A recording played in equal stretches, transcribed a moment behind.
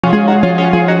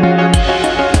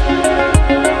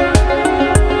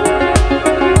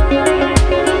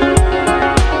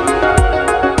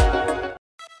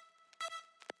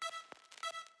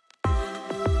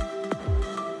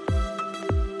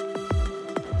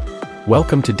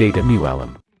Welcome to Data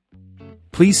Muallem.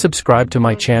 Please subscribe to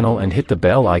my channel and hit the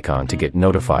bell icon to get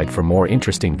notified for more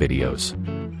interesting videos.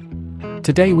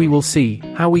 Today we will see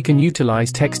how we can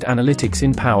utilize text analytics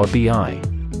in Power BI.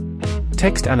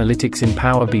 Text analytics in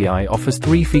Power BI offers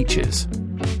three features.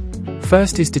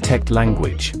 First is detect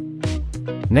language.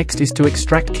 Next is to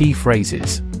extract key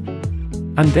phrases.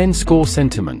 And then score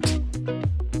sentiment.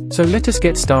 So let us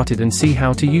get started and see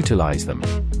how to utilize them.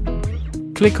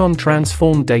 Click on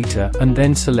Transform Data and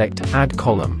then select Add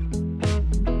Column.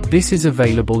 This is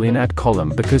available in Add Column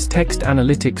because Text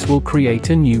Analytics will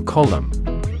create a new column.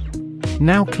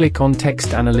 Now click on Text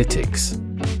Analytics.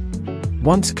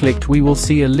 Once clicked, we will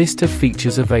see a list of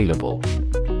features available.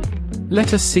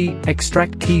 Let us see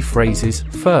Extract Key Phrases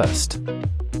first.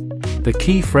 The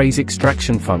key phrase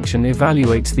extraction function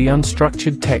evaluates the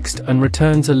unstructured text and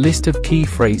returns a list of key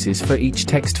phrases for each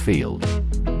text field.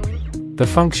 The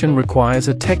function requires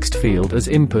a text field as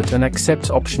input and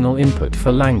accepts optional input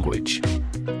for language.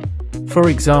 For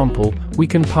example, we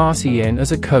can pass EN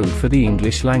as a code for the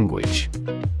English language.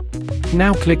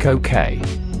 Now click OK.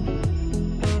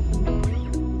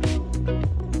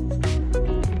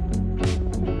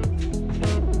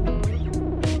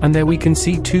 And there we can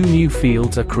see two new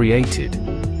fields are created.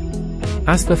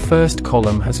 As the first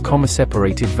column has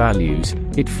comma-separated values,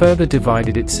 it further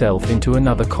divided itself into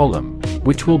another column,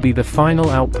 which will be the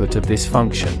final output of this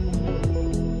function.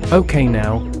 OK,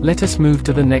 now, let us move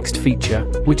to the next feature,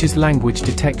 which is language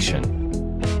detection.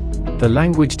 The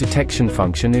language detection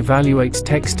function evaluates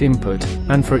text input,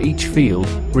 and for each field,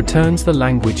 returns the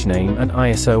language name and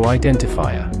ISO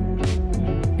identifier.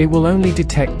 It will only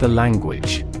detect the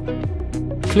language.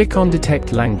 Click on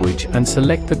Detect Language and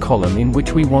select the column in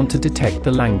which we want to detect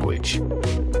the language.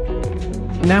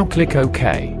 Now click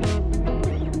OK.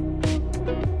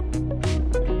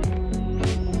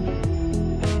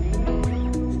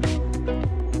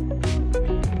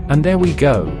 And there we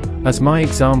go. As my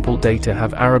example data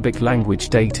have Arabic language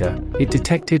data, it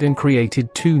detected and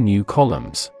created two new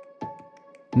columns.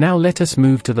 Now let us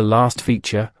move to the last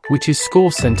feature, which is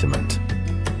Score Sentiment.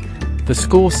 The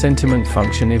Score Sentiment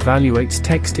function evaluates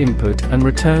text input and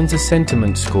returns a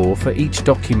sentiment score for each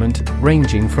document,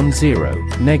 ranging from 0,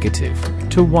 negative,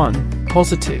 to 1,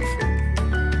 positive.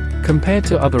 Compared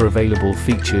to other available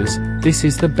features, this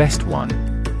is the best one.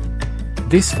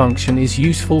 This function is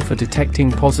useful for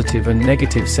detecting positive and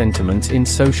negative sentiments in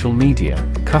social media,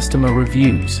 customer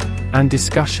reviews, and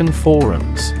discussion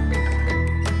forums.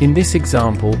 In this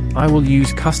example, I will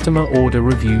use customer order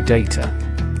review data.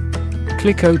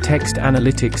 Click on Text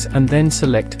Analytics and then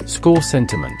select Score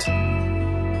Sentiment.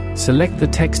 Select the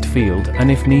text field and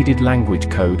if needed language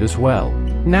code as well.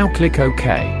 Now click OK.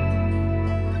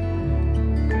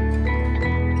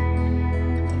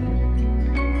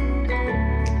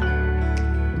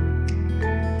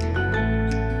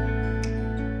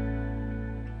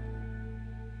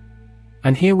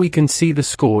 And here we can see the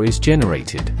score is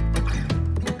generated.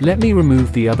 Let me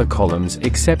remove the other columns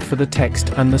except for the text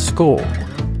and the score.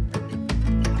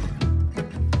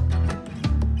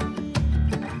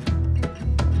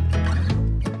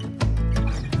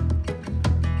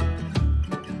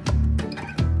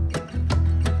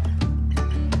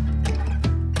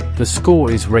 The score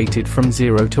is rated from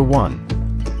 0 to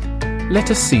 1.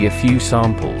 Let us see a few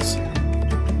samples.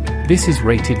 This is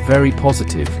rated very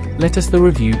positive. Let us the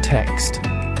review text.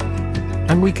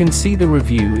 And we can see the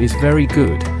review is very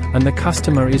good, and the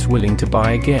customer is willing to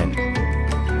buy again.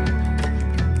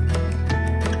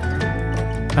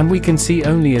 And we can see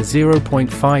only a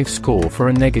 0.5 score for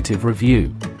a negative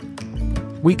review.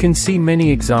 We can see many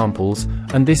examples,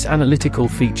 and this analytical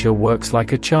feature works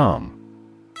like a charm.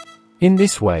 In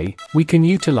this way, we can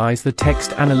utilize the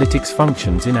text analytics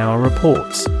functions in our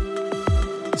reports.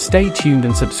 Stay tuned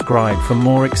and subscribe for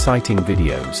more exciting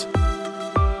videos.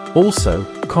 Also,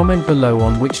 comment below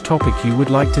on which topic you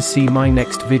would like to see my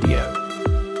next video.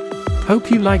 Hope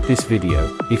you like this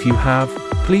video. If you have,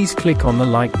 please click on the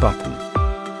like button.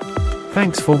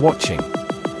 Thanks for watching.